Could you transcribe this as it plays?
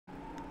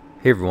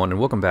Hey everyone, and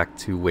welcome back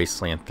to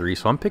Wasteland 3.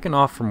 So I'm picking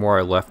off from where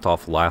I left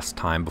off last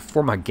time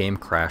before my game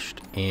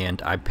crashed,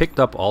 and I picked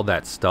up all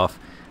that stuff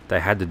that I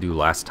had to do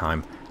last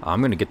time.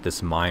 I'm going to get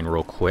this mine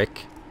real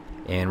quick,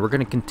 and we're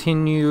going to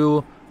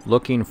continue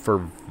looking for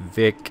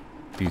Vic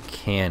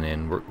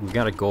Buchanan. We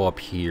got to go up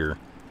here,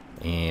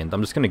 and I'm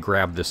just going to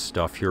grab this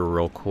stuff here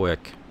real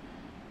quick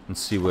and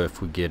see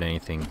if we get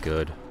anything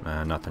good.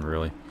 Nothing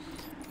really.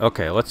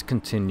 Okay, let's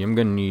continue. I'm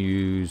going to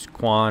use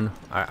Quan.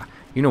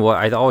 You know what?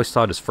 I always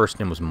thought his first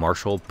name was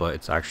Marshall, but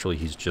it's actually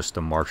he's just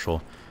a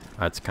Marshall.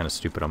 That's kind of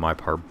stupid on my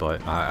part,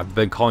 but I've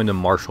been calling him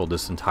Marshall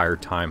this entire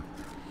time.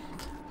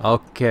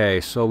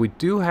 Okay, so we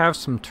do have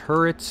some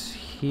turrets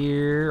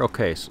here.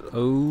 Okay, so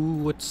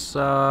let's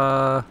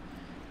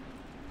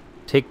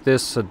take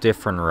this a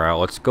different route.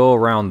 Let's go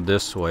around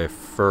this way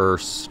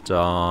first. We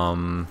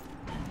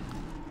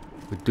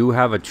do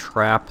have a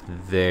trap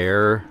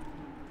there.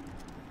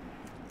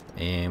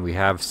 And we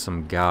have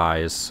some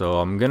guys, so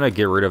I'm gonna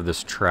get rid of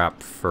this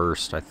trap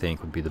first. I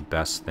think would be the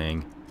best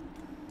thing.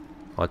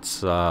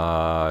 Let's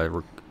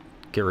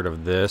get rid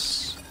of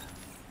this.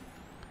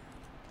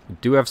 We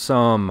do have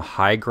some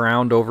high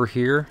ground over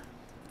here.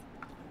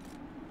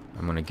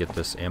 I'm gonna get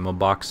this ammo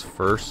box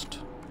first.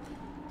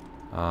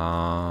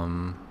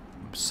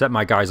 Set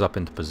my guys up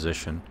into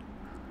position.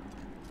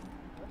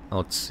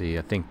 Let's see.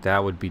 I think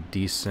that would be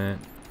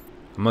decent.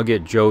 I'm gonna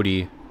get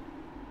Jody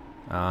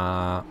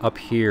up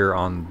here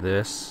on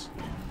this.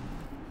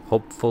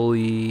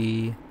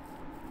 Hopefully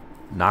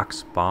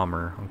Knox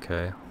bomber.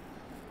 Okay,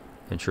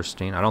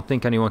 interesting. I don't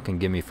think anyone can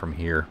get me from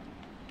here.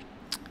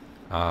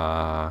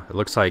 It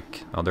looks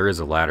like there is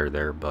a ladder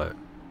there, but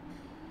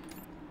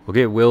we'll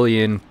get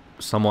Willie in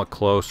somewhat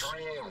close.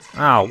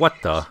 Oh, what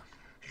the?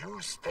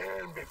 You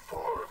stand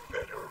before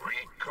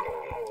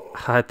Federico.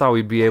 I thought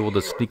we'd be able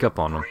to sneak up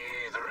on him.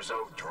 Breathers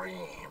of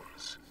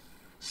dreams,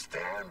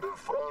 stand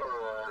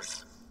before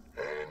us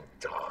and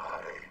die.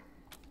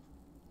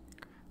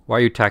 Why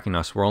are you attacking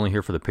us? We're only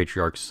here for the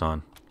Patriarch's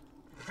son.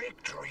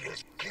 Victory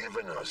has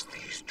given us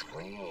these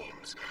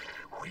dreams.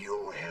 We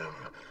owe him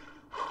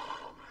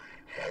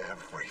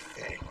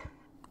everything.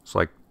 It's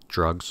like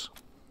drugs.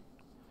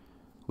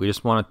 We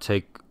just want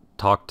to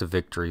talk to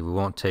Victory. We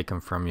won't take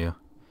him from you.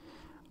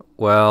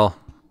 Well,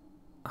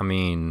 I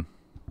mean,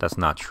 that's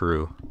not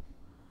true.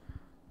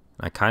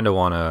 I kind of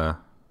want to...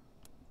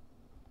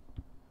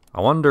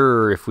 I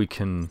wonder if we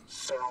can...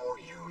 So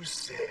you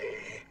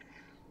say,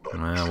 but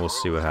we'll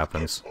see what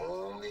happens. Can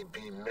only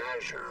be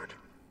measured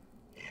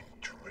in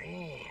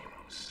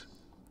dreams.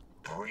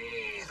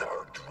 Breathe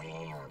our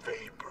dream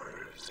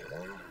vapors,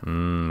 huh?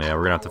 Yeah,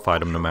 we're gonna have to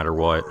fight him no matter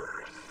what.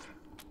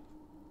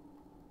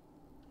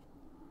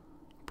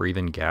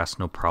 Breathing gas,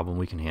 no problem.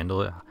 We can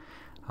handle it.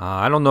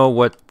 I don't know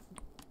what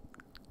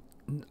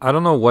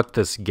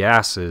this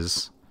gas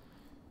is.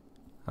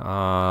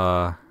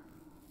 No,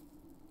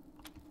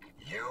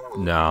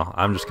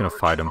 I'm just gonna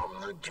fight him.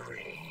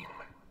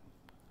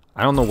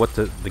 I don't know what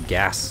this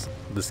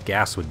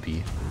gas would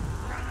be.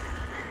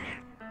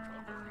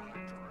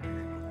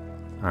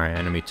 Alright,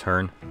 enemy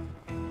turn.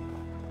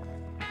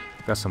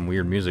 Got some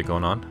weird music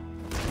going on.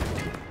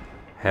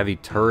 Heavy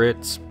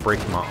turrets,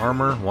 breaking my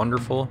armor,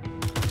 wonderful.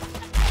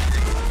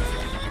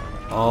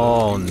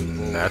 Oh,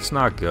 that's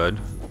not good.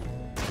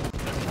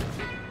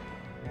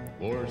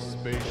 More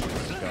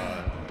spacious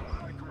sky.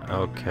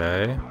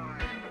 Okay.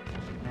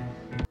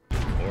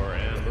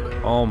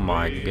 Oh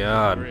my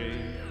god.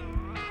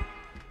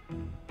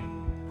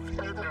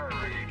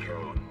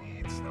 Federico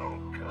needs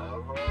no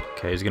cover.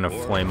 Okay, he's gonna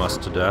flame us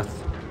to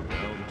death.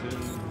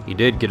 He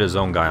did get his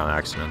own guy on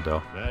accident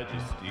though,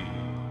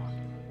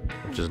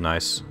 which is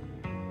nice.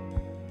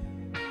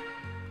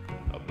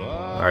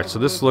 Alright, so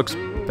this looks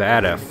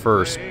bad at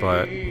first,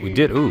 but we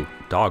did... Ooh,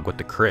 dog with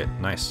the crit.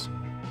 Nice.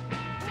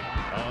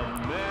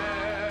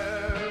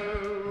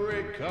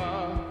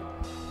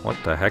 What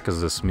the heck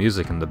is this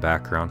music in the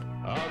background?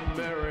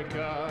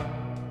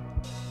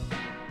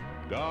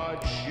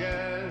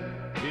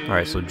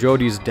 Alright, so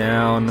Jody's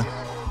down.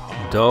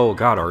 Doe,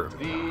 God,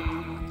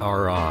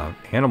 our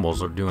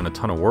animals are doing a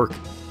ton of work.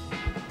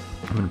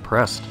 I'm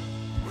impressed.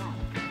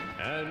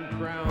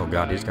 Oh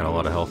god, he's got a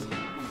lot of health.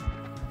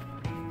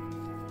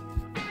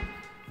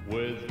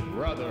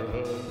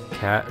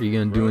 Cat, are you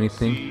gonna do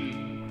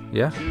anything?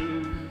 Yeah?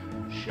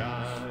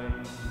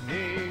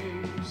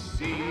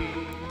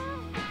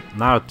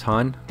 Not a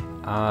ton,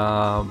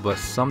 but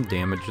some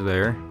damage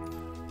there.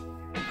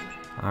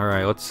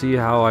 Alright, let's see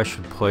how I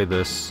should play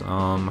this.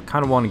 I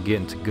kind of want to get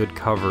into good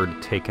cover to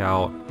take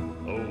out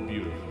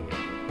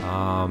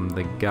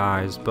the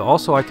guys, but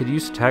also I could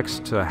use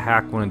text to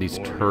hack one of these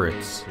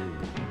turrets.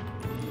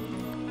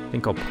 I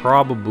think I'll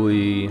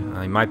probably...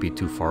 I might be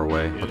too far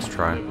away. Let's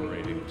try.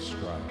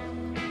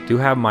 Do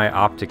have my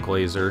optic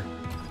laser.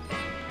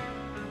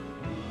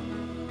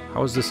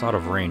 How is this out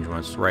of range when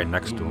it's right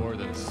next to him?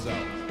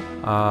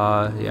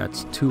 Yeah,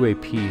 it's 2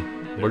 AP.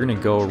 We're gonna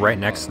go right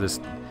next to this.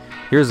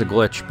 Here's a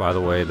glitch, by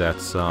the way,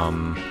 that's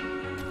kind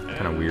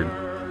of weird.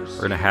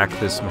 We're gonna hack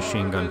this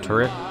machine gun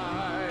turret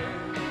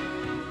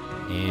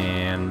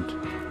and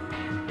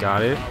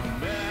got it.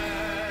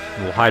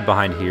 We'll hide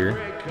behind here.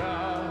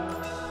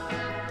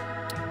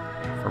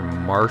 For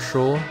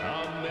Marshall.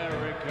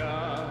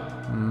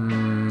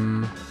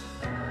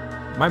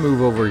 Might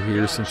move over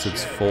here since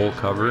it's full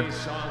cover.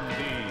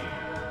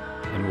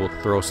 And we'll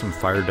throw some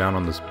fire down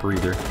on this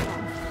breather.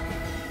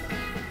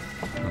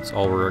 That's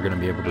all we're going to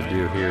be able to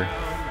do here.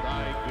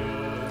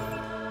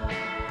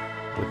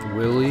 With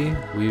Willie,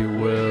 we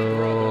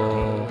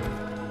will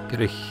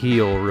get a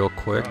heal real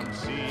quick.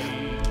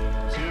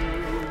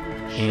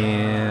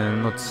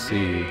 And let's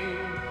see.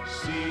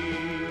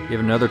 We have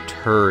another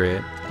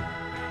turret.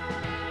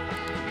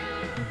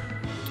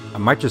 I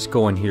might just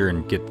go in here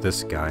and get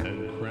this guy.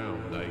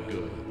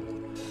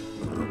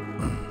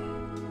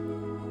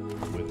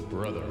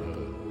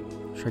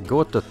 Should I go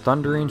with the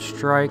Thundering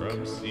Strike?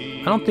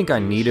 I don't think I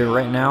need it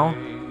right now.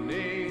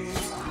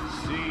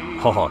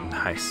 Oh,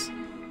 nice.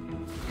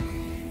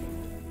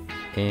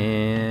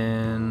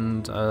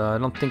 And I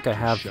don't think I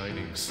have...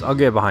 I'll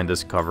get behind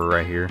this cover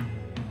right here.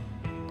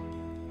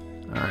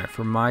 Alright,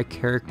 for my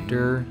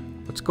character,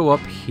 let's go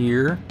up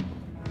here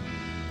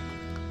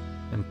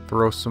and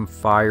throw some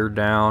fire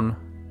down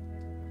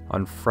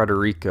on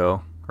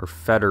Federico. Or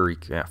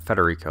Federico. Yeah,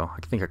 Federico. I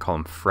think I call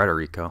him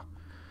Federico.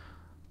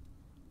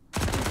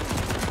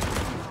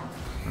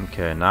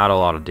 Okay, not a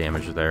lot of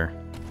damage there.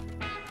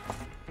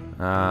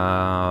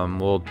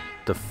 We'll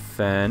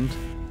defend.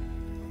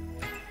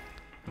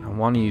 I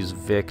want to use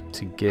Vic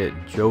to get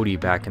Jody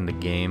back in the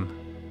game.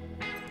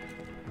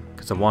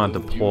 Because I want to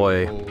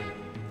deploy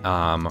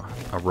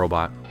a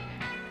robot.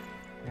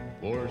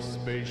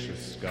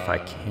 If I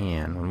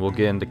can. And we'll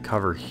get into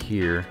cover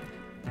here.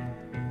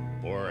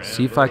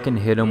 See if I can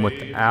hit him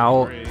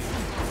without...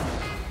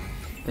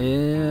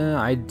 Yeah,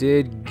 I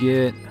did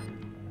get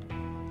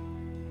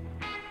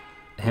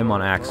him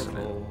on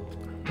accident.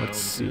 Let's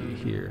see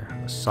here.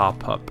 Saw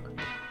pup.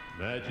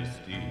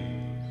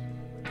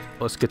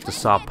 Let's get the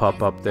saw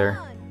pup up there.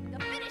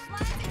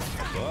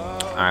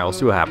 Alright, we'll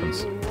see what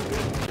happens.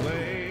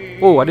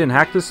 Oh, I didn't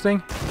hack this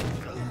thing?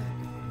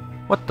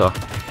 What the?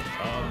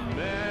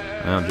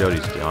 Oh,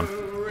 Jody's gone.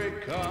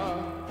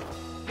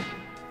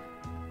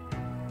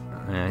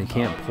 Yeah, you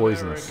can't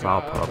poison the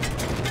saw pup.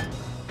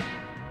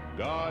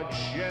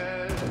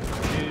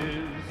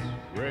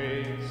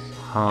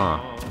 Huh.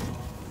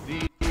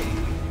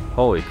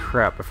 Holy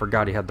crap, I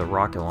forgot he had the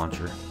rocket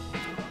launcher.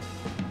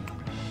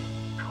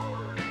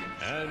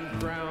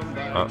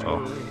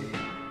 Uh-oh.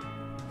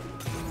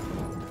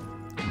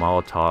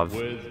 Molotov.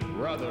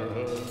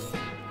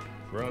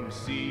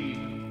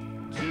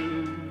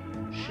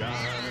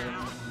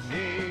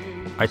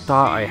 I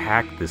thought I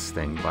hacked this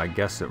thing, but I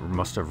guess it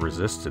must have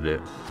resisted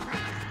it.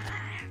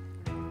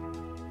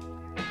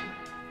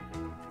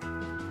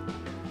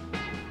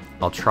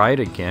 I'll try it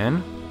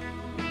again.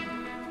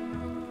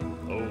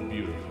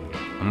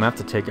 I'm gonna have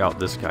to take out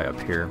this guy up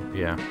here.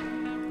 Yeah.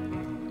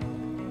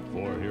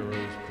 4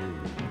 heroes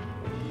proved.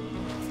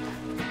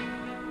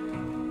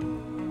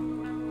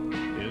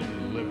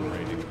 In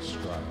liberating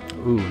strike.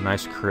 Ooh,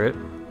 nice crit.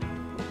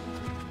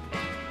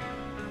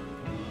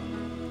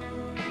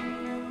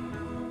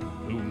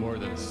 Who more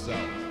than self?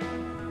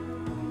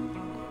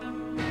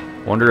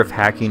 Wonder if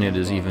hacking it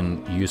is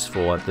even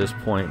useful at this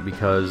point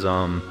because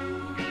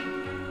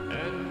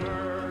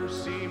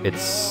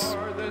it's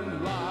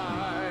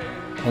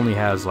only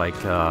has like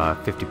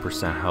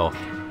 50% health.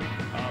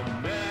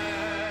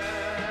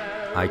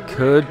 I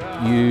could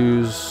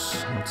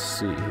use, let's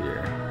see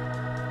here.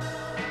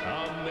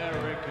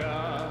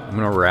 I'm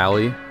gonna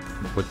rally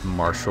with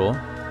Marshall.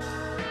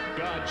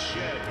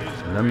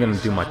 And I'm gonna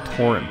do my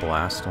torrent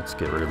blast. Let's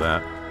get rid of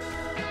that.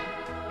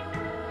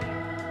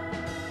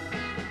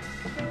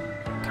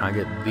 Can I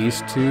get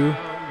these two?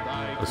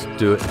 Let's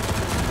do it.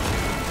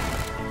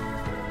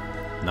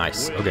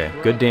 Nice. Okay,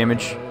 good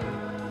damage.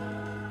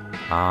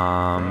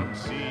 I'm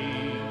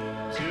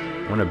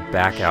gonna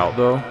back out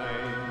though,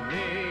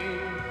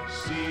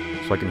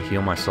 so I can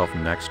heal myself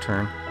next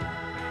turn.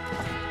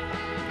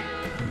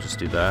 Just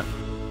do that.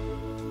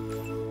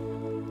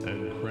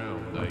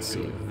 Let's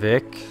see,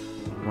 Vic.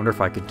 I wonder if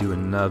I could do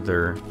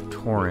another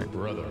torrent.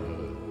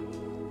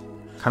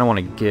 Kind of want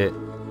to get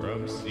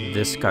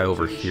this guy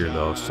over here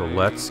though, so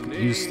let's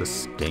use the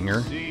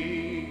stinger.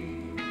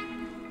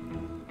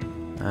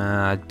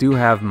 I do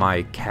have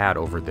my cat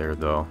over there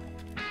though.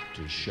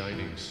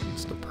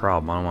 That's the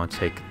problem. I don't want to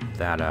take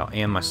that out.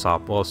 And my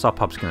sop. Well, saw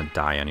pup's gonna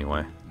die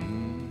anyway.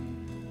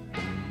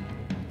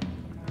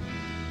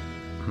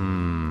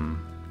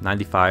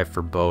 95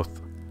 for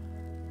both.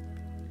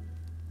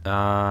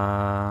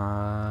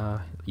 Yeah,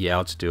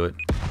 let's do it.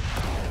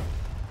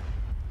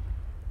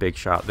 Big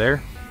shot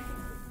there.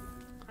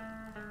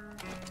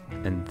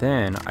 And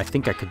then I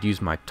think I could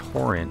use my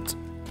torrent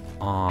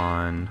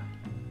on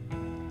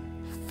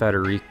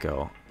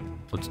Federico.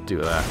 Let's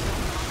do that.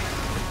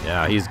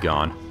 Yeah, he's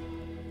gone.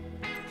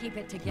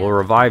 We'll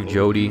revive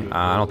Jody.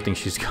 I don't think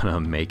she's gonna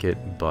make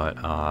it, but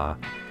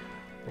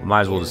we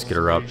might as well just get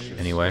her up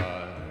anyway.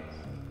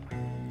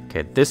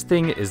 Okay, this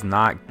thing is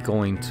not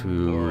going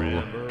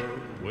to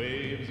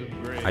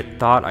I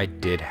thought I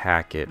did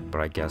hack it,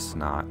 but I guess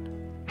not.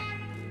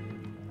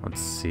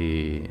 Let's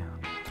see.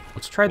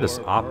 Let's try this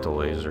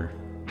optolaser.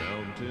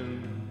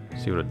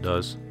 See what it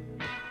does.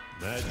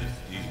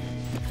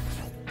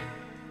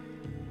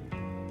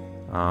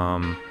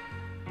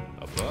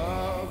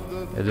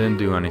 It didn't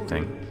do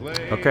anything.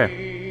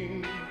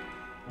 Okay.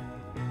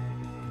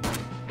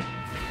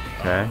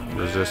 Okay,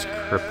 resist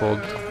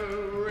crippled.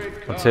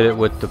 Let's hit it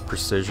with the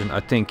precision. I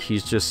think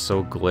he's just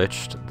so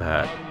glitched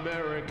that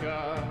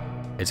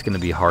it's gonna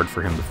be hard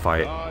for him to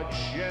fight.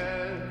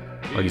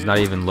 Like, he's not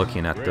even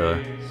looking at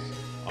the...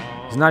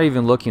 He's not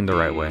even looking the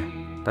right way.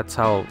 That's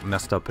how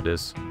messed up it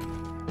is.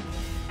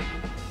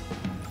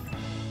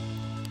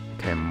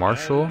 Okay,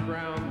 Marshall.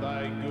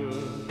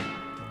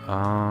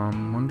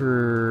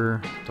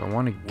 Wonder... Do I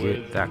want to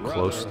get that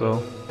close,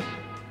 though?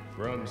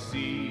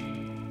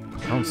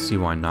 I don't see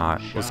why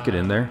not. Let's get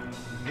in there.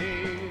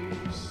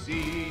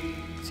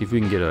 See if we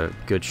can get a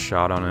good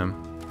shot on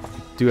him.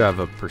 Do have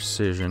a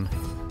precision.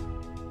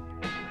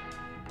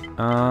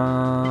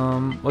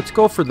 Let's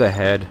go for the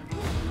head.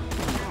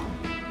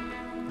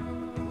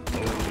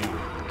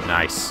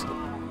 Nice.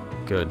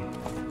 Good.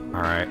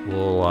 Alright,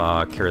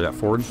 we'll carry that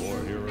forward.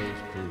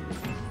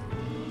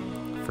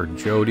 For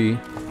Jody.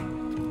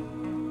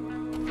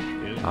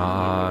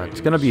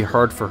 It's gonna be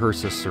hard for her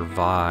to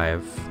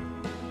survive.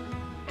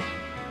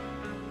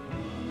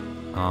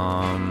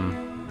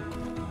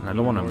 And I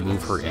don't want to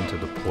move her into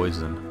the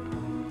poison.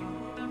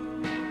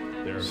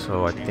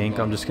 So I think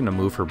I'm just gonna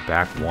move her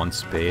back one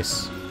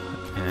space.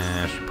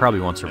 And she probably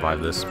won't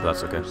survive this, but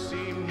that's okay.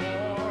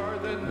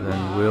 And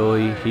then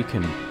Willie, he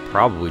can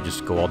probably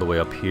just go all the way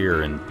up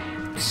here and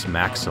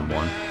smack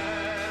someone.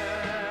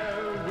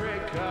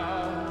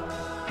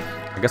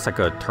 I guess I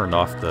could have turned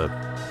off the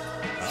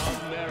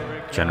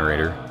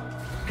generator.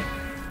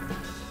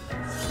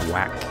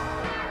 Whack.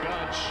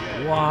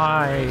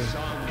 Why?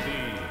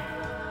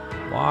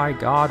 Why,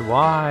 God,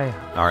 why?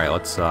 Alright,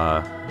 let's,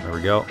 there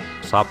we go.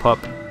 Saw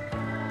pup.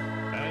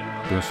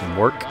 Doing some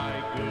work.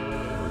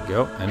 There we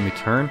go. Enemy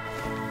turn.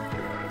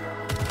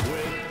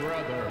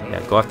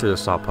 Yeah, go after the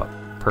saw pup.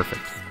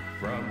 Perfect.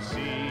 Alright,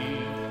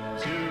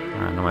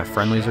 now my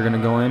friendlies are gonna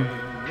go in.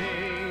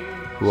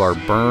 Who are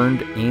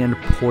burned and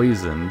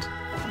poisoned.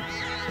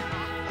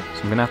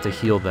 So I'm gonna have to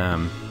heal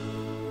them.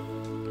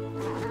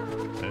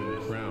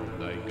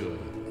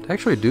 To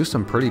actually do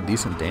some pretty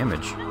decent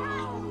damage.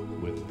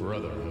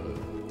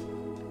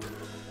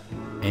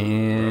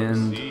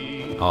 And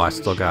oh, I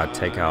still gotta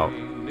take out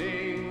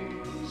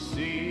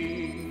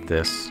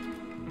this.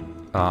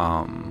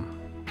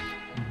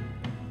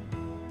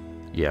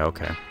 Yeah,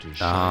 okay.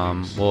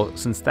 Well,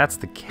 since that's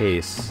the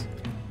case,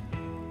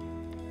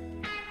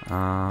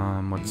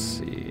 let's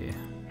see.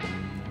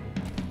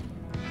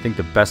 I think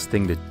the best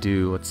thing to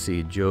do, let's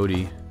see,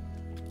 Jody.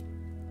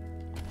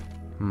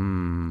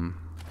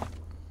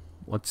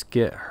 Let's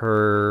get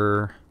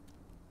her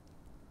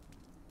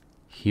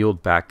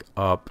healed back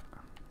up.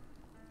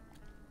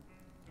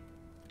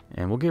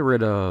 And we'll get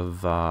rid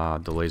of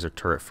the laser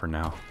turret for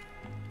now.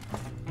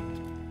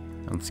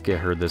 Let's get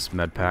her this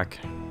med pack.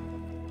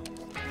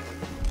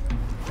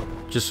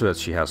 Just so that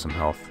she has some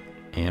health.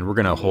 And we're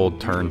gonna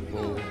hold turn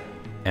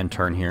and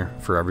turn here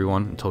for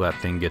everyone until that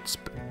thing gets...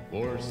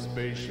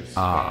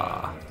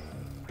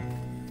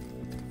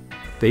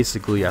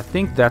 Basically, I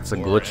think that's a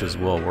glitch as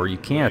well, where you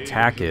can't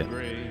attack it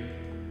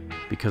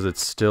because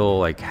it's still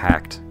like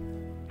hacked.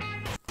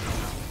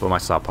 But my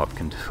saw pup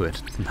can do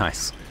it.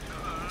 Nice.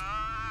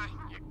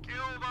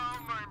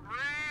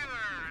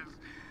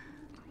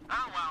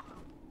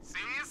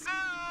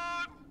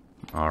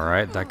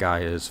 Alright, that guy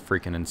is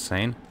freaking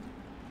insane.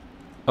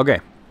 Okay,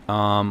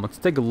 let's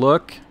take a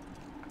look.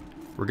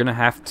 We're gonna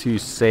have to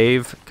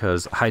save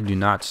because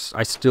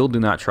I still do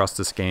not trust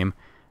this game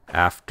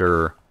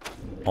after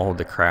all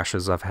the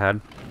crashes I've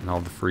had and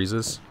all the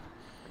freezes.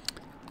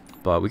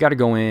 But we gotta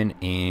go in,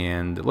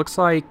 and it looks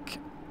like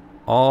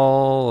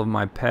all of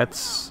my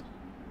pets,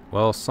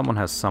 well, someone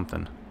has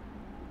something.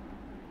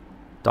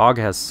 Dog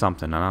has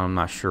something, and I'm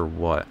not sure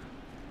what.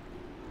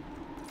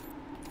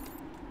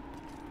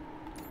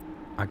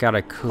 I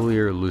gotta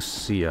clear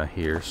Lucia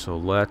here, so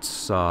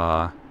let's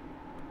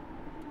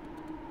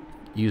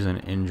use an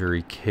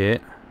injury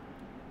kit.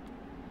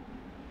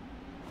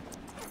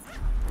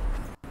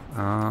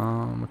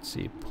 Let's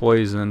see,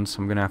 poison,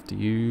 so I'm gonna have to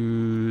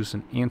use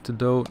an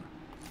antidote.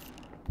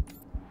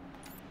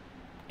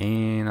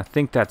 And I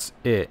think that's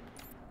it.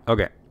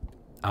 Okay.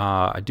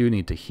 I do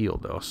need to heal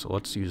though, so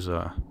let's use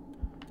a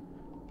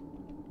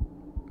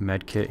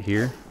med kit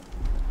here.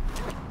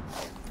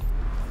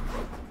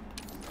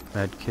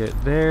 Med kit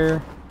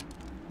there,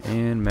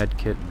 and med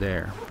kit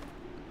there.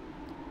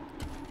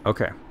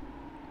 Okay.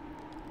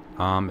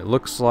 It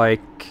looks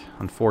like,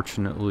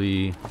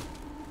 unfortunately,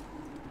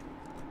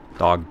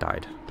 dog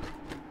died.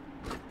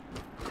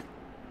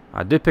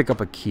 I did pick up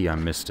a key, I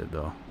missed it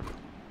though.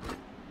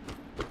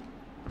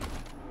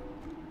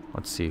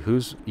 Let's see,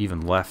 who's even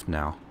left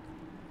now?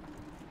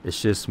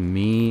 It's just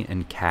me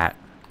and cat.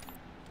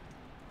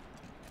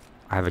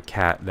 I have a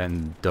cat,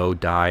 then Doe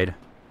died,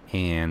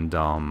 and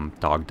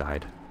dog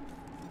died.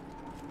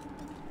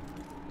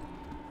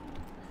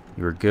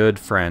 You were good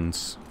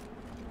friends.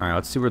 Alright,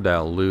 let's see where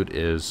that loot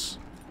is.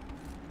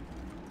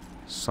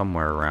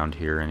 Somewhere around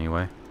here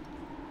anyway.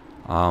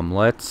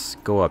 Let's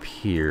go up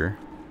here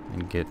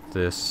and get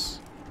this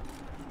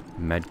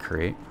med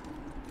crate.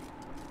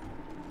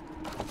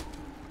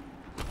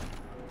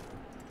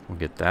 We'll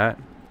get that.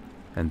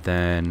 And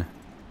then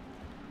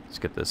let's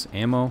get this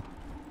ammo.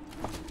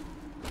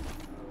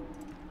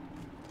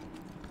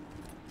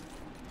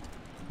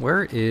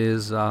 Where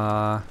is oh,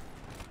 I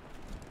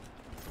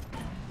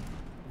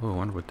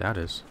wonder what that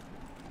is.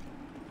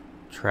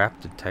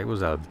 Trap detect. Was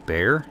that a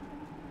bear?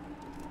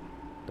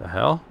 The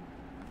hell?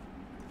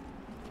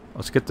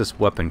 Let's get this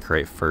weapon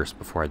crate first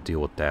before I deal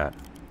with that.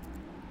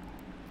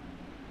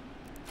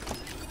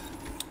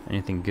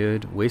 Anything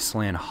good?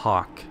 Wasteland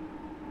Hawk.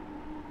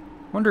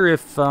 Wonder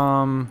if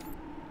how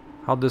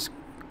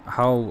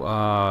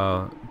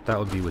that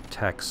would be with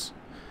text.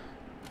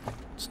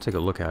 Let's take a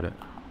look at it.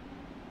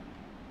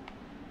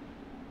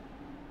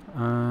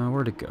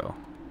 Where'd it go?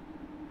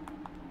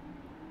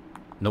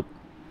 Nope.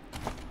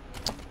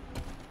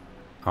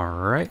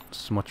 Alright,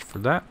 so much for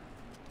that.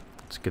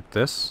 Let's get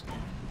this.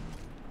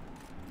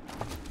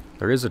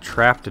 There is a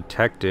trap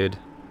detected.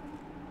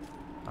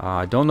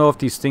 I don't know if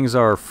these things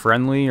are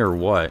friendly or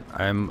what.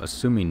 I'm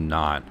assuming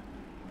not.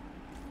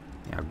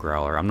 Yeah,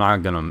 Growler. I'm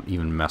not gonna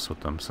even mess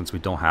with them since we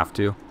don't have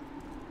to.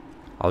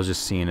 I was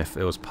just seeing if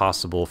it was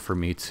possible for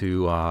me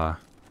to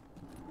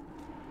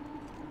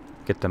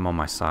get them on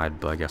my side,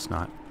 but I guess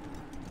not.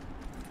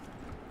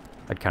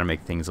 I'd kind of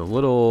make things a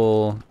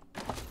little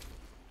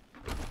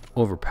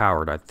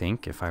overpowered, I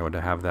think, if I were to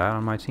have that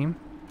on my team.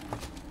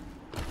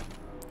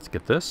 Let's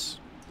get this.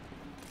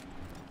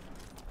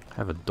 I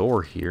have a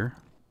door here.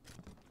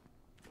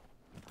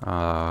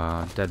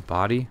 Dead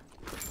body.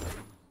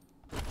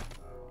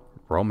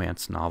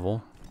 Romance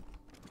novel.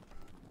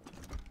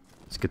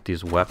 Let's get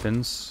these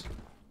weapons.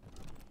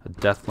 A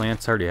death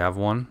lance, I already have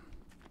one.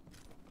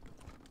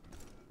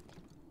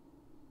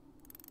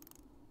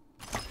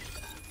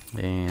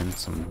 And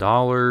some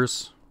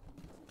dollars.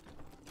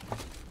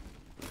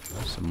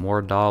 Some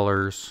more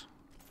dollars.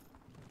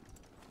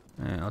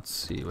 And let's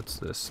see, what's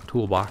this?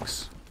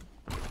 Toolbox.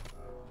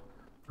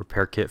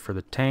 Repair kit for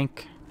the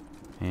tank.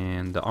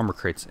 And the armor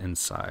crate's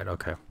inside.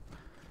 Okay.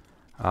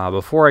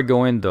 Before I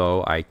go in,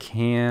 though, I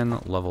can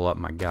level up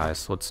my guys.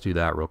 So let's do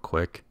that real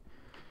quick.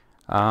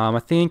 I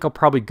think I'll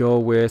probably go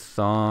with...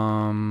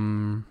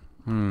 I've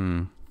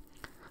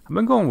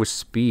been going with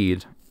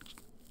speed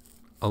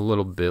a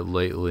little bit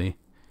lately.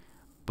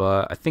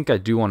 But I think I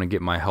do want to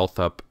get my health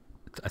up.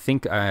 I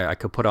think I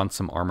could put on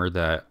some armor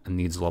that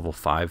needs level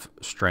 5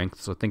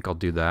 strength. So I think I'll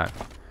do that.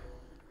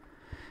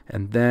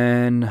 And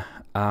then...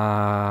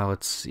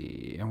 let's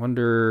see. I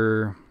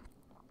wonder...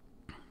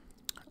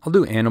 I'll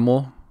do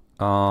animal.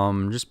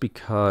 Just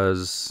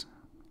because...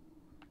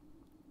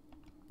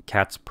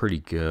 Cat's pretty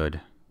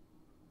good.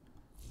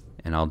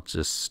 And I'll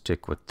just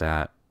stick with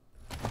that.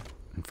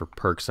 And for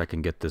perks, I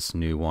can get this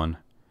new one.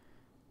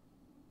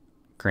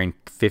 Gain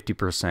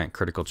 50%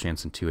 critical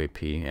chance and 2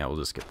 AP. Yeah, we'll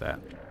just get that.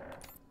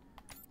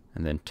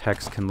 And then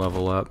Tex can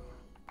level up.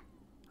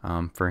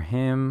 For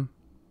him,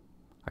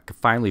 I could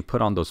finally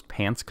put on those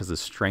pants because his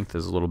strength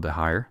is a little bit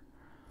higher.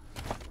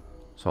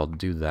 So I'll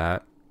do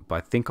that. But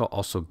I think I'll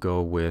also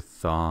go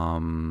with... I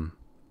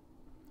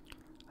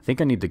think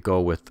I need to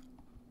go with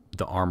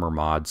the armor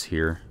mods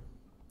here.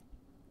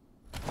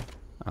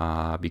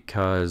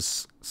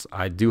 Because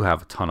I do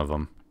have a ton of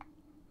them.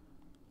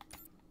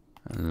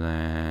 And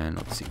then,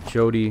 let's see,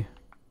 Jody.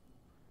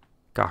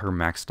 Got her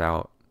maxed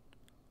out.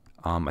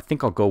 I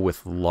think I'll go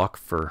with luck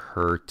for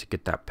her to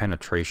get that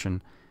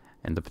penetration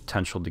and the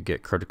potential to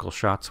get critical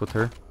shots with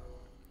her.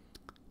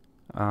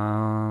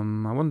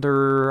 I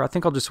wonder, I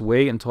think I'll just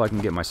wait until I can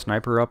get my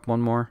sniper up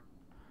one more.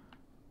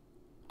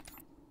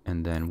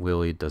 And then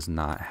Willie does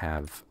not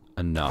have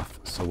enough.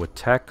 So with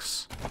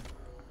Tex,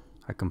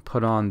 I can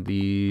put on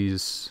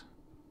these,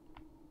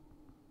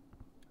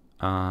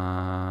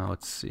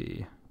 let's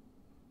see.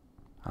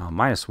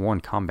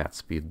 -1 combat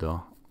speed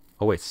though.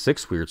 Oh wait,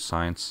 6 weird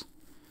science.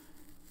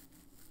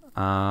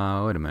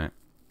 Wait a minute.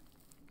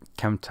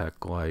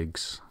 Chemtech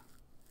legs.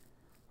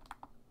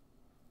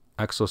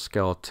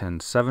 Exoskeleton,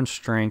 7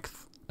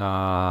 strength,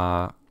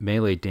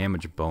 melee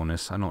damage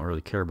bonus. I don't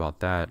really care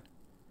about that.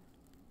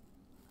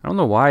 I don't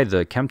know why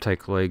the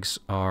Chemtech legs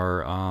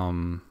are,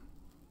 I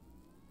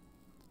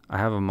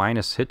have a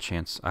minus hit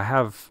chance. I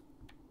have,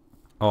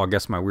 oh, I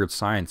guess my weird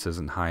science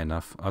isn't high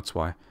enough. That's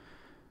why.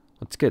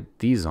 Let's get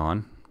these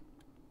on.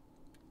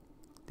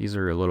 These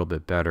are a little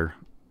bit better.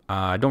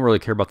 I don't really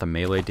care about the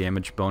melee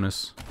damage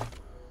bonus.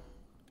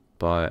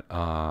 But,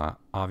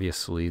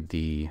 obviously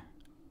the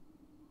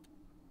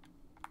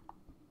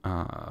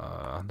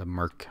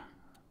Merc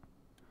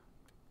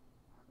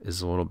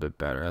is a little bit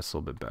better. That's a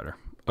little bit better.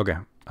 Okay.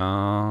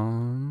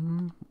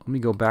 Let me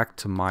go back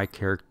to my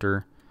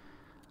character.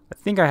 I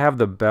think I have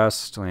the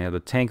best. Yeah, the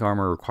tank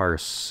armor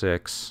requires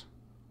 6.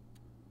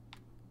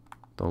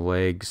 The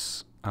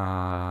legs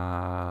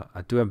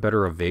I do have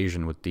better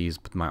evasion with these,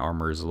 but my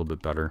armor is a little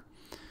bit better.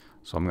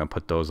 So I'm going to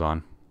put those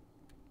on.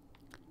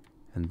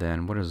 And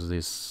then, what is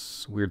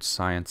this weird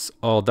science?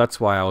 Oh, that's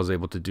why I was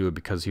able to do it,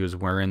 because he was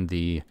wearing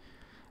the...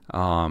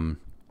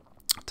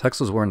 Tex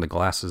was wearing the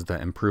glasses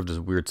that improved his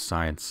weird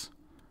science.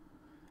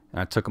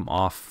 And I took him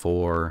off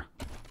for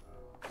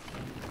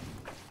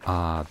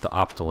the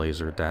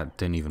optolaser that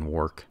didn't even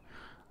work.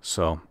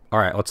 So,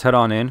 alright, let's head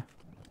on in.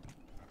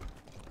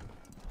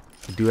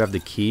 We do have the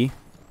key.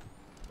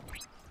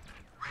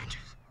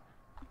 Rangers,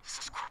 this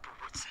is Corporal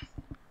Woodson.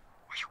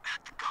 Are you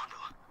at the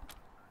gondola?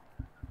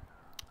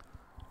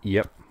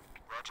 Yep.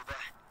 Roger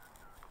that.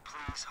 But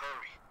please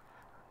hurry.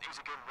 Things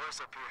are getting worse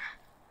up here.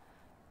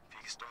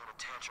 Vic is throwing a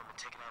tantrum and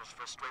taking out his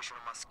frustration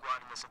on my squad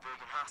and the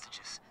civilian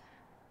hostages.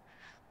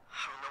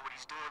 I don't know what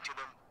he's doing to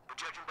them, but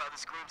judging by the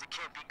screams, it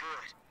can't be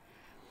good.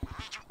 We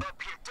need you up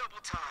here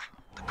double time.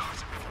 The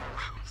cars are making their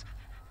rounds.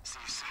 See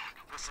you soon.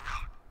 Listen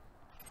out.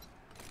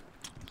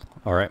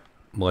 Alright,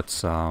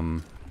 let's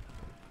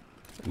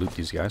loot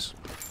these guys.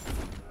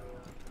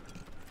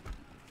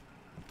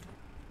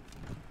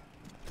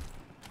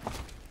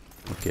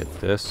 Look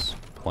at this.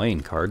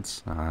 Playing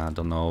cards. I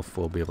don't know if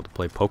we'll be able to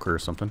play poker or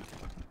something.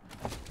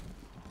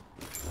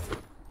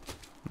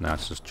 No,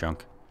 it's just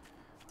junk.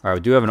 Alright,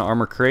 we do have an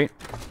armor crate.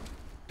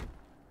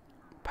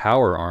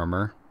 Power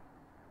armor.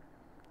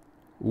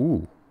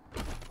 Ooh.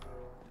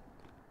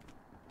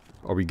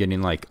 Are we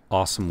getting like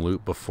awesome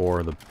loot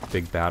before the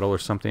big battle or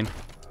something?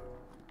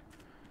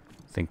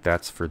 I think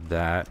that's for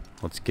that.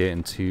 Let's get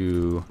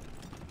into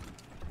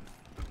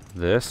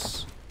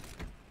this.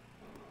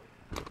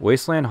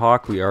 Wasteland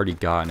Hawk we already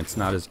got, and it's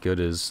not as good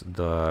as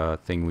the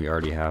thing we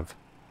already have.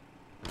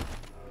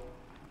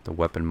 The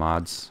weapon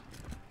mods.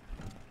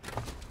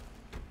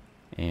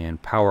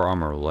 And power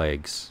armor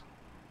legs.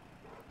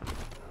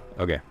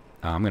 Okay,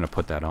 I'm going to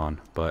put that on,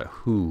 but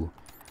who?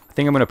 I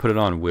think I'm going to put it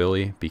on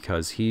Willie,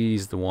 because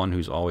he's the one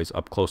who's always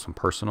up close and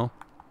personal.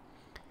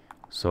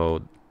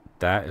 So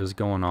that is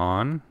going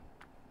on.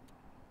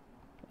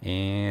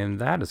 And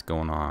that is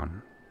going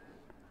on.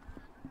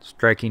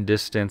 Striking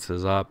distance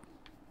is up.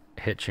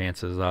 Hit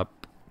chance is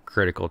up.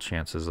 Critical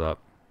chance is up.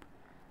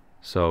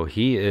 So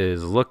he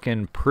is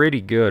looking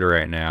pretty good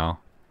right now.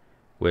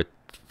 With,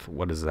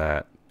 what is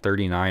that?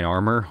 39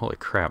 armor? Holy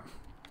crap.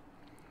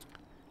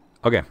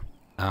 Okay.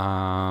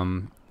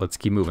 Let's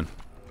keep moving.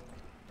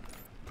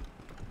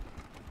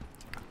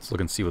 Let's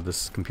look and see what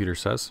this computer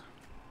says.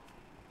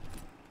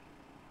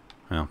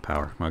 Oh,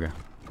 power. Okay.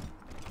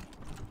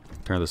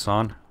 Turn this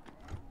on.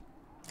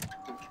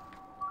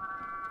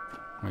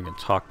 I can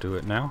talk to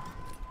it now.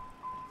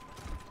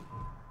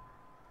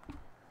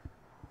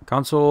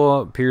 Console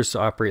appears to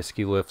operate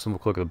ski lift. Simple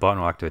click of the button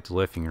will activate the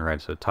lift. You can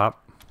ride to the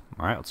top.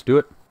 Alright, let's do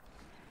it.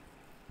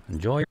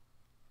 Enjoy.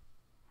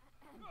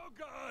 Oh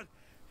God!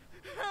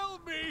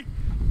 Help me!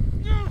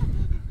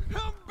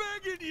 I'm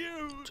begging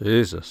you!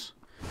 Jesus.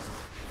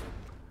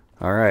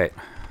 Alright.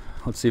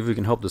 Let's see if we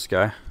can help this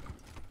guy.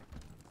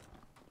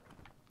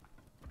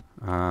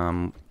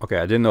 Okay,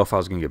 I didn't know if I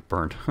was going to get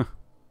burned.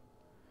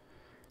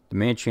 The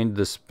man chained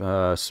to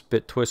the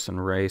spit twist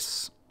and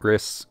wrists.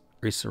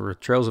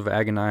 Trails of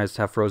agonized,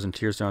 half-frozen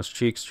tears down his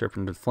cheeks,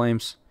 dripping into the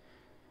flames.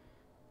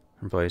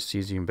 Everybody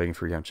sees you and begging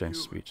for your chance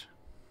to speech.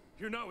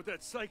 You're not with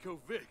that psycho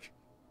Vic.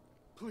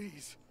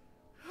 Please.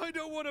 I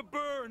don't want to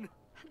burn.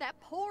 That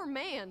poor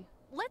man.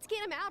 Let's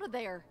get him out of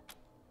there.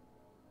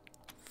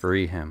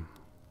 Free him.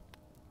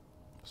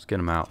 Let's get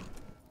him out.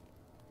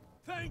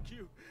 Thank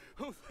you.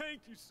 Oh,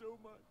 thank you so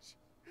much.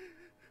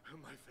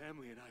 My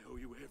family and I owe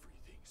you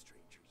everything,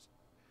 strangers.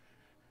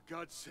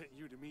 God sent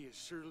you to me as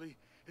surely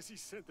as he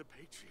sent the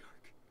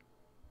Patriarch.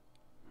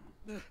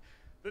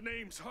 The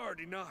name's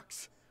Hardy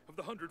Knox of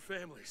the 100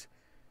 Families.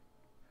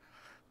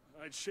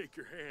 I'd shake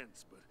your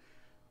hands, but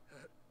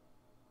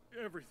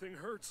everything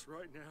hurts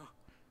right now.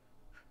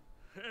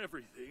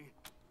 Everything.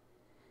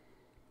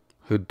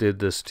 Who did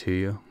this to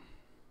you?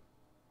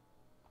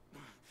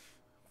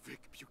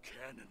 Vic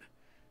Buchanan.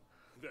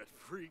 That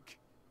freak.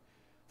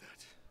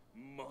 That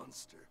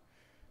monster.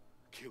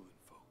 Killing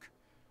folk.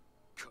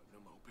 Cutting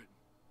them open.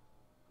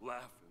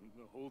 Laughing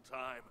the whole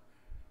time.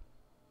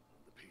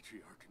 The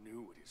Patriarch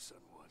knew what his son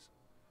was.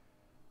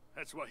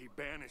 That's why he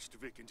banished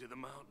Vic into the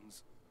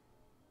mountains.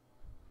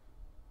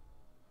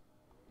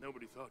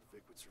 Nobody thought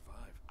Vic would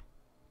survive.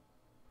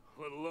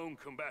 Let alone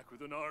come back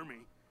with an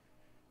army.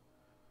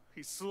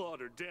 He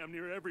slaughtered damn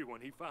near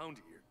everyone he found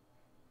here.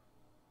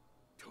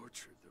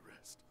 Tortured the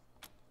rest.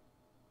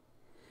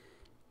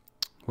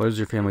 What does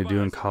your family do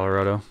in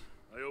Colorado?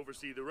 I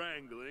oversee the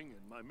wrangling,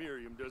 and my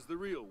Miriam does the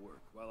real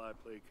work while I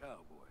play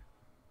cowboy.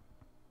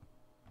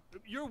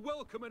 You're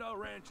welcome at our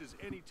ranches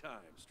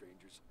anytime,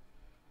 strangers.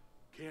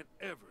 Can't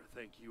ever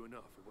thank you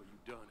enough for what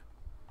you've done.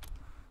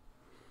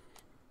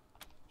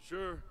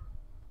 Sure,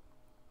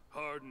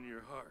 harden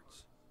your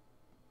hearts.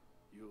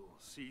 You'll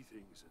see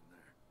things in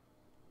there.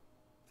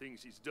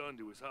 Things he's done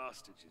to his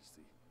hostages,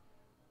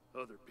 the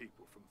other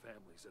people from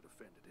families that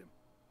offended him.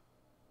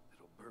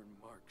 It'll burn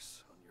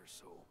marks on your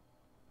soul.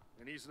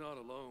 And he's not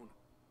alone.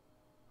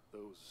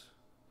 Those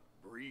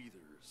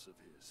breathers of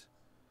his.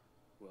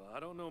 Well, I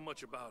don't know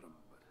much about them,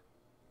 but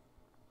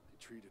they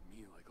treated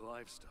me like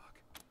livestock.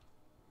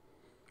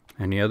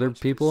 Any other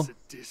people?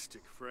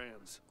 Sadistic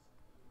friends.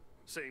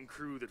 Same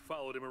crew that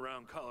followed him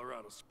around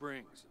Colorado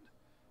Springs and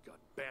got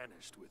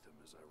banished with him,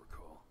 as I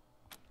recall.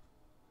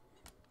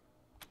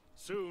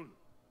 Soon,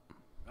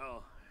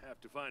 I'll have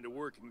to find a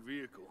working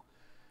vehicle.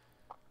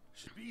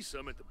 Should be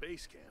some at the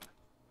base camp.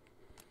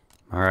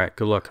 Alright,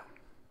 good luck.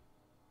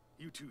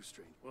 You too,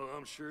 stranger. Well,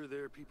 I'm sure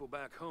their people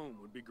back home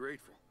would be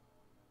grateful.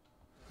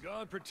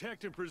 God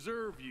protect and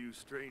preserve you,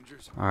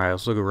 strangers. Alright,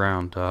 let's look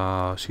around.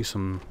 See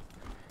some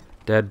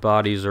dead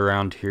bodies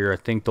around here. I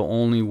think the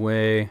only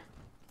way...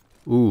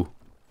 Ooh.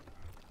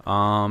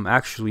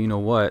 Actually, you know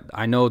what?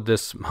 I know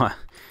this...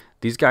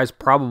 These guys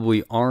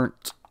probably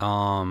aren't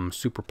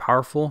super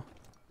powerful.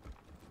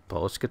 But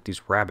let's get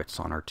these rabbits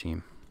on our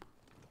team.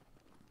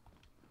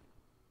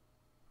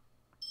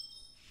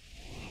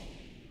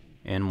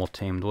 Animal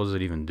tamed. What does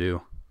it even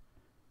do?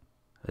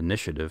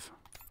 Initiative.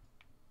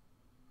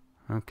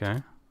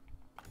 Okay.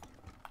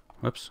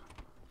 Whoops.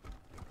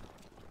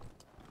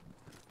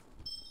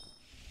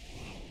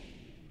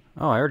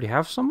 Oh, I already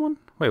have someone?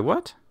 Wait,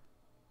 what?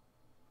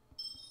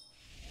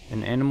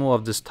 An animal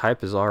of this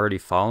type is already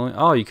following.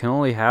 Oh, you can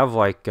only have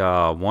like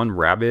one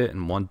rabbit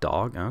and one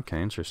dog.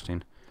 Okay,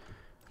 interesting.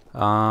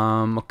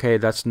 Okay,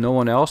 that's no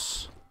one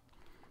else.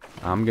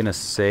 I'm gonna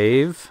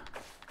save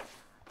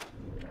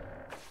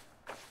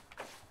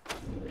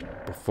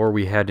before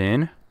we head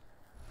in.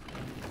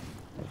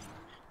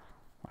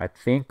 I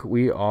think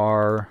we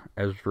are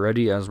as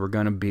ready as we're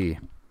gonna be.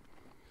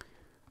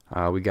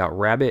 We got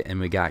rabbit and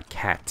we got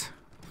cat.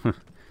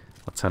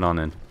 Let's head on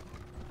in.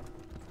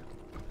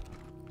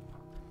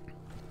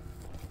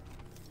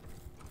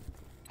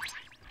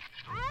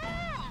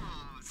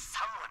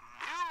 Someone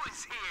new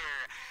is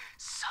here.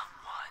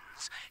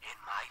 Someone's in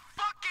my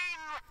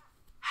fucking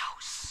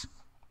house.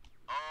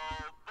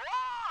 Oh,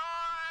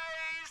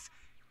 boys!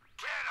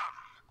 Get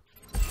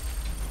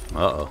 'em!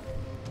 Uh-oh.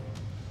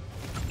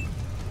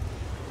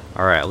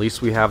 Alright, at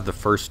least we have the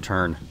first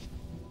turn.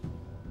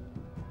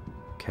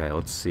 Okay,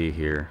 let's see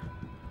here.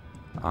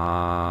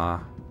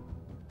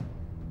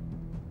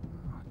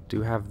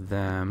 Do have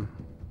them.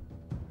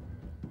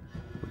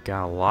 We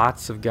got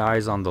lots of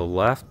guys on the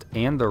left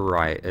and the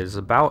right. There's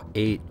about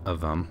 8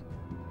 of them.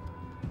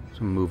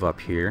 So move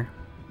up here.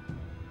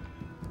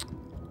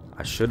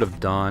 I should have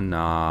done,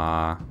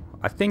 I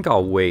think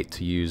I'll wait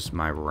to use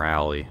my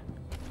rally.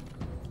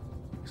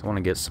 I want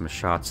to get some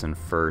shots in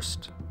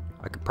first.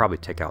 I could probably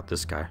take out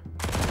this guy.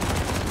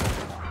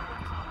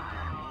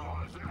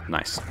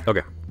 Nice.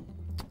 Okay.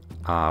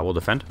 We'll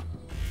defend.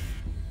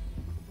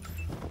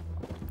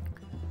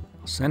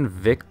 Send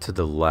Vic to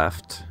the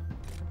left.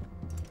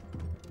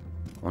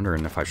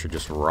 Wondering if I should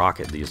just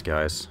rocket these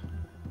guys.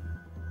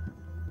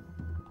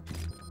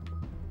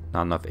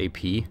 Not enough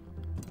AP.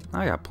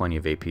 I got plenty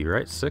of AP,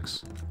 right?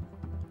 6.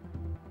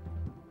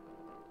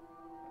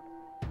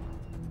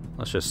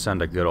 Let's just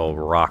send a good old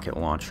rocket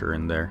launcher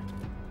in there.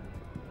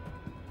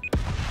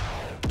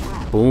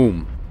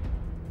 Boom.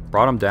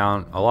 Brought them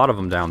down. A lot of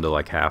them down to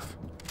like half.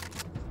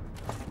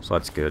 So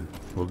that's good.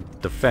 We'll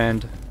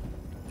defend.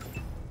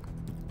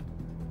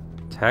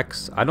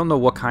 Techs. I don't know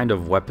what kind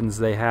of weapons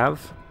they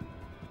have.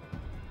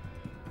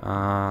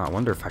 I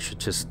wonder if I should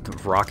just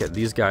rocket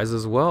these guys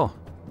as well.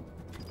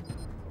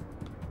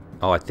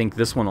 Oh, I think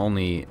this one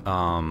only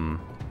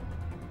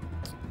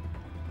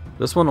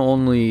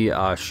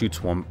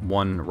shoots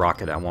one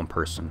rocket at one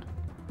person.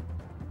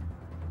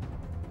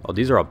 Oh,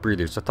 these are all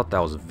breathers. I thought that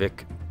was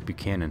Vic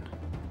Buchanan.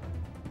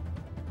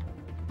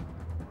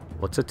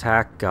 Let's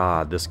attack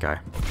this guy.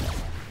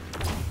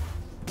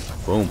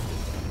 Boom.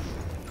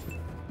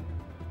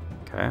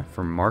 Okay,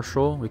 for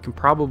Marshall, we can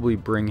probably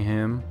bring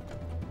him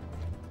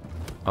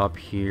up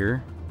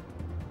here.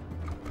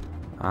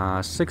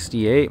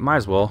 68, might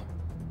as well.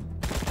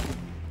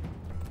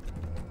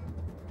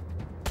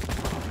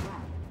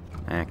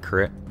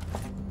 Crit.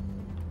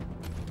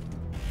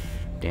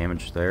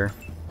 Damage there.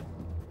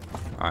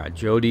 Alright,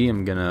 Jody,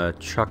 I'm gonna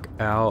chuck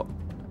out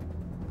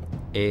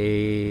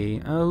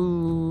a...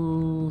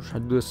 Oh, should I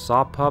do a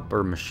saw pup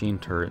or machine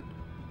turret?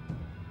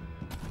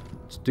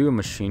 Let's do a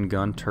machine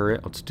gun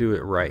turret. Let's do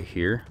it right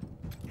here.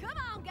 Come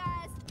on,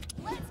 guys.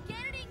 Let's get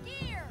it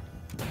in gear.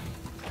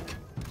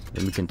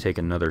 Then we can take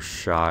another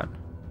shot.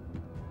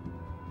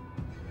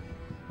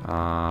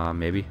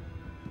 Maybe.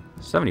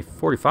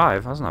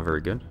 45. That's not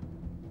very good.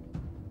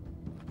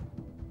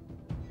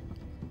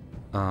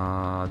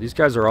 These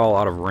guys are all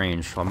out of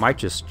range, so I might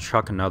just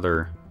chuck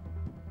another...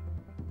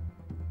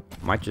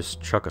 Might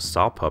just chuck a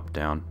saw pup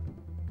down.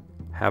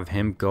 Have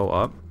him go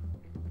up.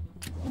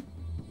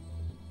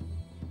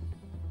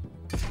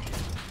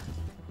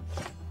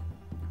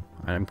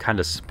 I'm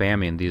kind of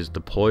spamming these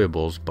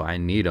deployables, but I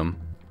need them.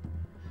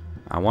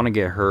 I want to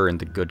get her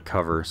into good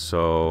cover,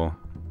 so...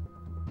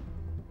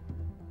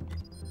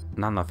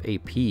 Not enough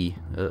AP.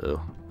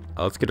 Uh-oh.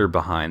 Let's get her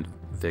behind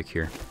Vic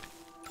here.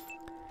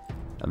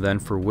 And then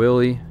for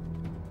Willie,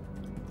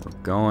 we're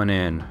going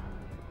in.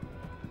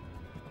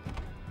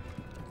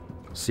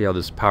 See how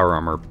this power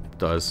armor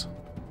does.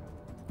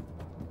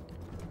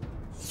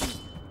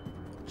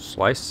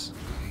 Slice.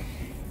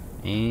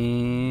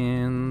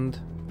 And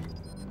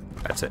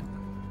that's it.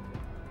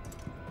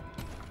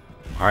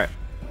 Alright.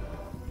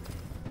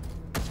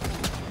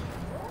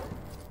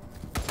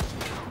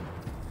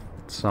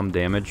 Some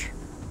damage.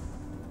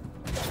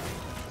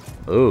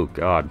 Oh,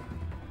 God.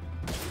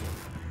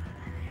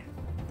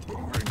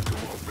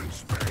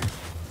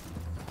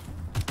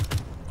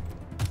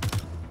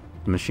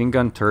 The machine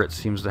gun turret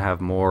seems to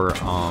have more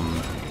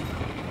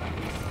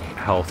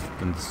health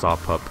than the saw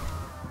pup.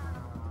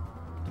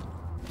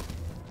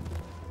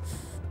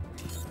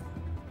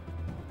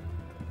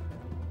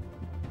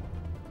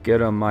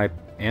 Get 'em, my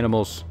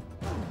animals.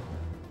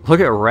 Look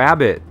at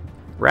Rabbit.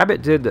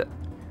 Rabbit did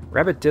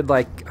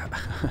like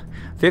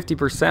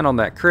 50% on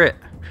that crit.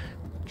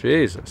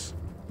 Jesus.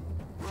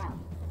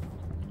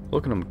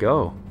 Look at him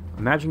go.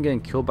 Imagine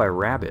getting killed by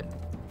Rabbit.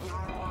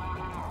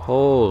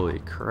 Holy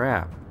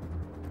crap.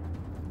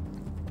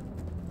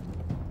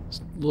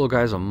 This little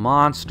guy's a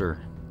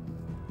monster.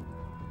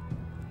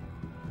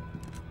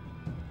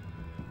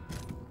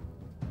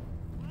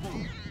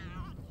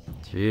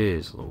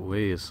 Jeez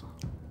Louise.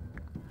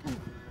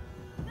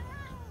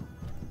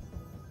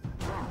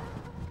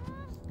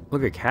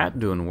 Look at Cat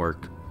doing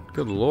work.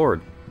 Good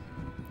lord.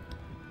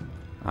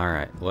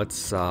 Alright,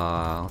 let's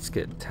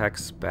get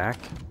Tex back.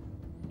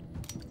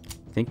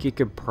 Think he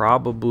could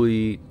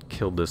probably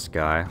kill this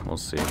guy. We'll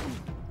see.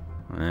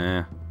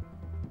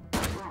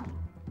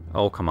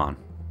 Oh, come on.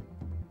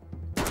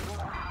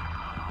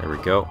 There we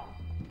go.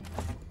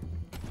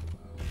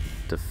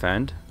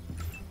 Defend.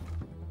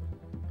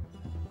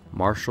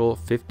 Marshall,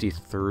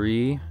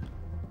 53.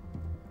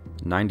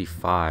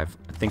 95.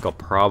 I think I'll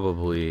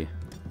probably...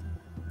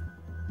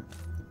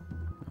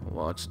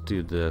 Well, let's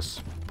do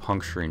this.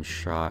 Puncturing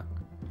shot.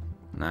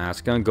 Nah,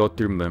 it's gonna go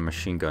through my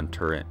machine gun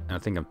turret. I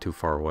think I'm too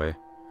far away.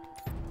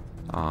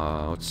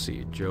 Let's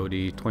see.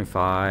 Jody,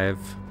 25.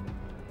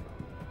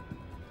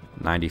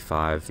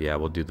 95. Yeah,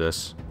 we'll do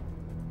this.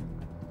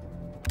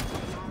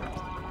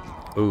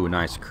 Ooh,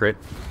 nice crit.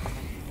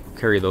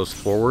 Carry those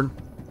forward.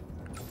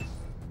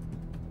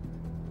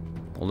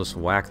 We'll just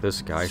whack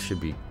this guy. Should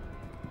be...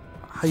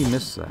 How you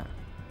miss that?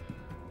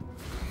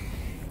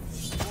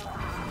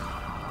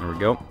 There we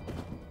go.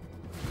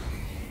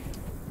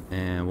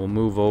 And we'll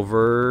move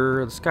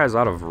over. This guy's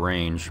out of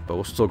range, but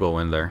we'll still go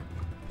in there.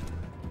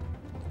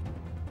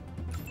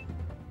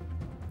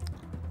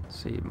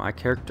 Let's see, my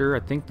character,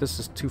 I think this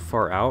is too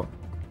far out.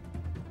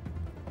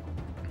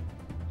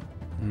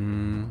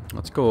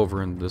 Let's go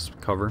over in this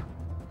cover.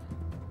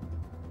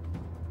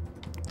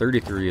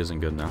 33 isn't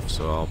good enough,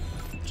 so I'll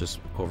just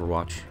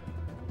overwatch.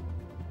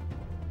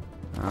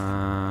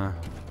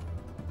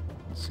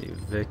 Let's see,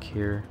 Vic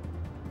here.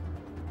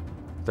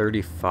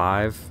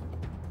 35.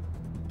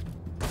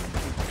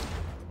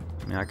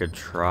 I mean, I could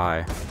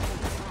try.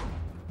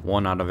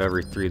 1 out of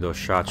every 3 of those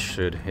shots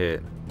should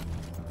hit.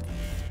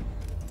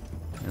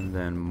 And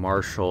then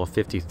Marshall,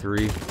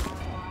 53.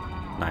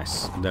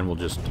 Nice. And then we'll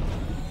just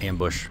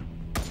ambush.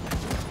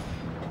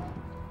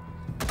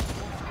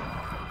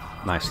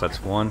 Nice,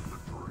 that's 1.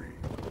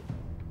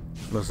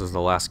 This is the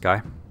last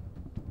guy.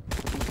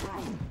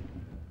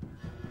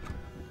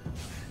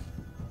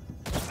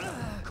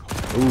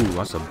 Ooh,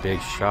 that's a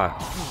big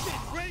shot.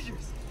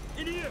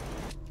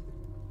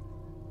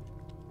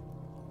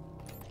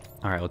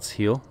 Alright, let's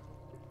heal.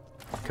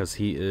 Because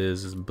he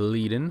is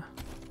bleeding.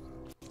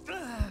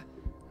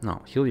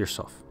 No, heal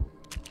yourself.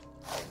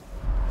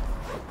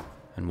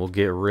 And we'll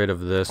get rid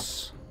of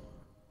this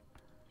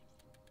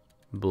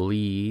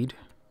bleed.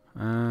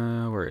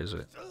 Where is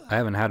it? I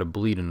haven't had a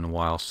bleed in a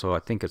while, so I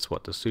think it's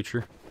what, the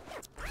suture?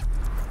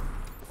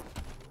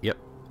 Yep.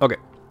 Okay.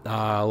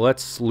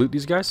 Let's loot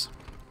these guys.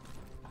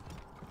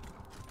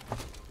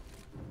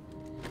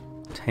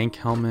 Tank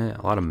helmet,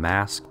 a lot of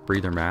mask,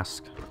 breather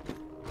mask.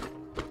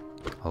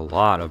 A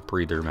lot of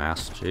breather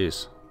masks,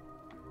 jeez.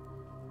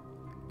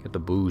 Get the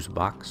booze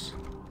box.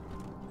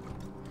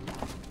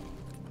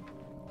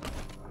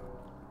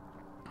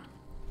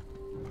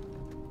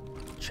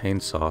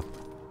 Chainsaw.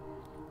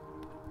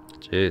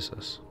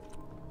 Jesus.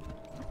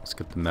 Let's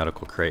get the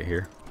medical crate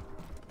here.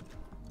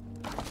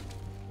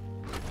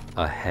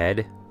 A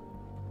head.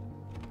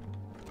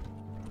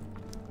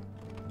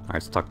 Alright,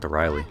 let's talk to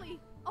Riley. Riley!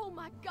 Oh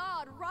my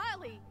God,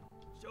 Riley!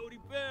 Jody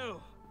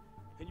Bell,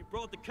 and you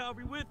brought the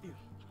cavalry with you.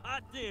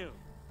 Hot damn.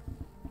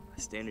 I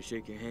stand to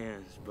shake your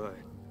hands, but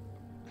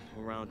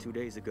around 2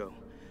 days ago,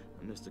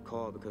 I missed a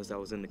call because I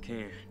was in the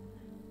can.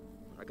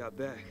 When I got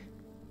back,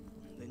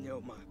 they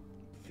nailed my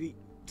feet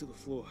to the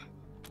floor.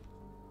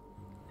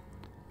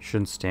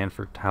 Shouldn't stand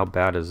for... How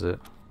bad is it?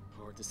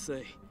 Hard to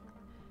say.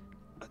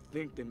 I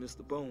think they missed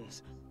the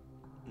bones.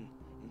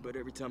 But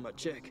every time I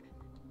check,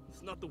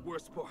 it's not the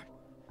worst part.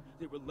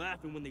 They were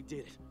laughing when they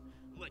did it.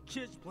 Like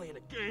kids playing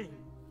a game.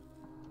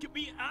 Get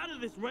me out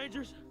of this,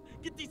 Rangers!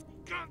 Get these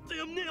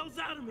goddamn nails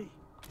out of me!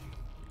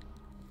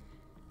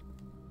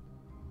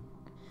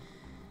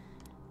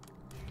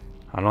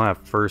 I don't have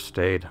first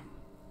aid.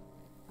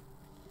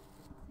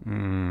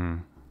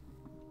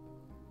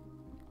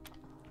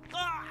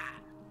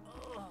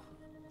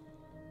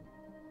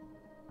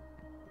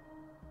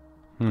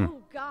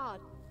 Oh, God.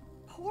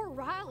 Poor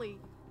Riley.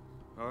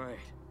 Alright.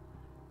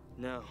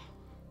 Now,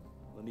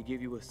 let me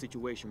give you a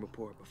situation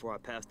report before I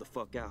pass the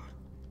fuck out.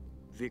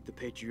 Vic, the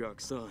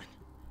Patriarch's son,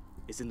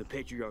 is in the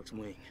Patriarch's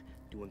wing,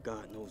 doing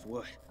God knows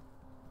what.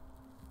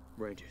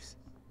 Rangers,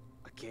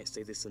 I can't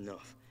say this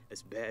enough.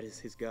 As bad as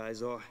his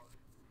guys are,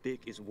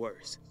 Vic is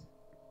worse.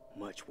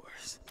 Much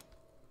worse.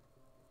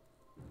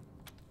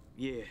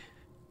 Yeah,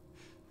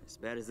 as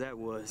bad as that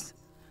was,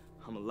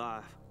 I'm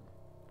alive.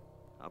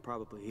 I'll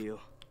probably heal.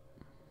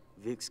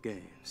 Vic's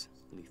games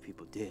leave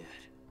people dead.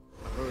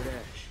 I heard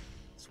Ash.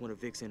 It's one of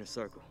Vic's inner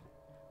circle,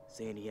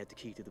 saying he had the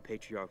key to the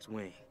Patriarch's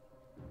wing.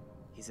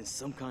 He's in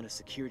some kind of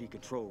security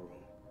control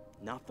room,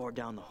 not far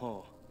down the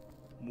hall.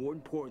 More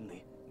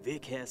importantly,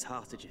 Vic has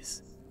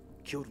hostages.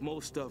 Killed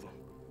most of them,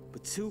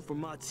 but 2 from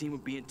my team are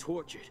being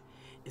tortured,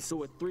 and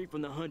so are 3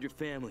 from the 100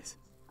 families.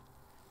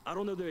 I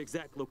don't know their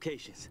exact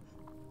locations,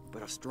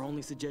 but I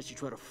strongly suggest you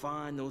try to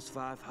find those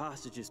 5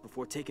 hostages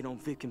before taking on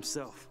Vic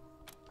himself.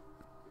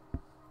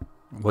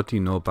 What do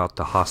you know about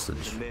the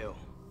hostage? The male,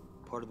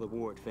 part of the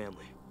Ward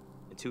family,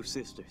 and 2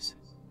 sisters,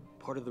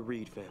 part of the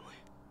Reed family.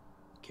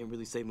 Can't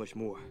really say much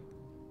more.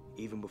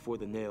 Even before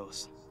the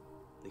nails,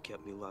 they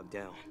kept me locked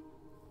down.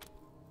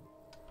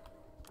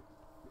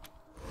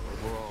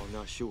 Overall,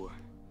 not sure.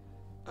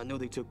 I know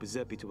they took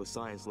Giuseppe to a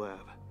science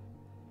lab.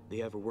 They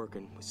have her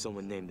working with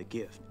someone named The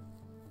Gift.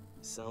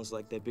 Sounds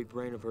like that big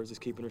brain of hers is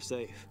keeping her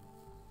safe.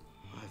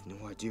 I have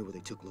no idea where they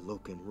took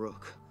Laloka and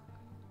Rook.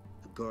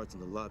 The guards in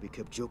the lobby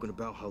kept joking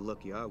about how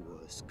lucky I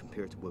was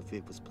compared to what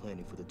Vic was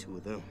planning for the 2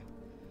 of them.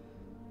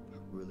 I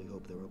really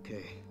hope they're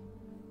okay.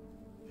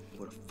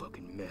 What a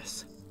fucking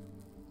mess.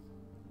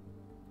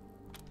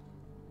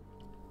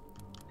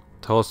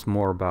 Tell us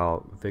more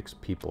about Vic's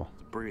people.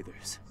 The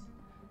breathers.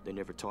 They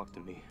never talked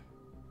to me,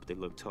 but they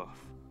look tough.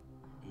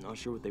 I'm not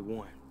sure what they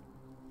want,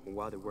 or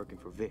why they're working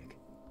for Vic.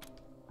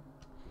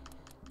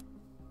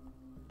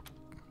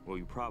 Well,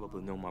 you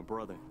probably know my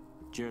brother,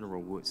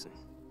 General Woodson.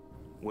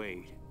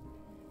 Wade.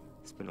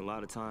 Spent a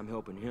lot of time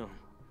helping him,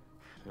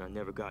 and I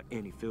never got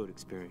any field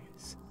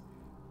experience.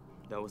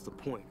 That was the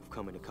point of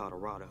coming to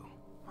Colorado.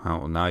 Oh,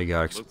 well, now you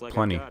got Looks like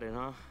plenty. I got it,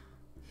 huh?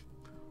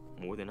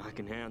 More than I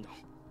can handle.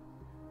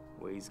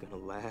 Wade's gonna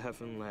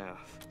laugh and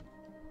laugh.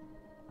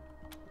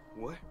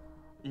 What?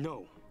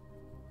 No.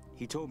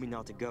 He told me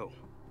not to go,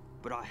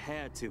 but I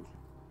had to.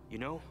 You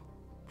know?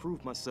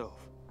 Prove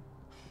myself.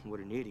 What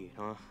an idiot,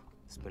 huh?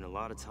 Spent a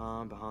lot of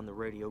time behind the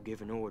radio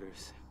giving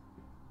orders.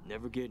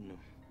 Never getting them.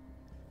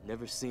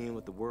 Never seeing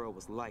what the world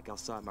was like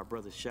outside my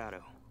brother's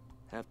shadow.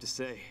 Have to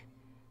say,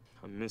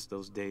 I miss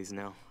those days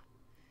now.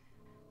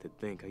 To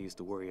think I used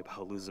to worry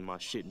about losing my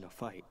shit in a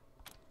fight.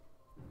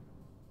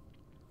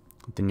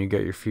 Then you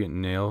get your feet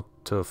nailed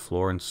to the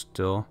floor and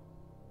still.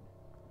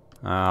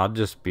 I'll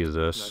just be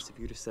this. Nice of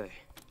you to say.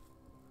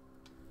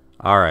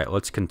 Alright,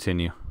 let's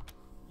continue.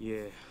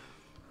 Yeah,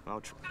 I'll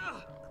try.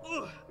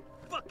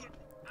 Fuck it.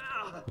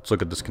 Let's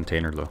look at this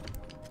container though.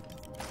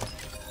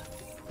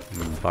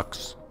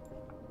 Bucks.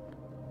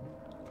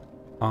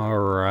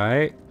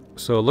 Alright.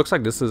 So it looks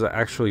like this is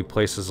actually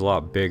place is a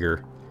lot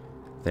bigger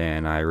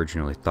than I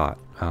originally thought.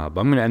 But I'm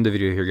going to end the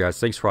video here, guys.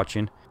 Thanks for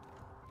watching.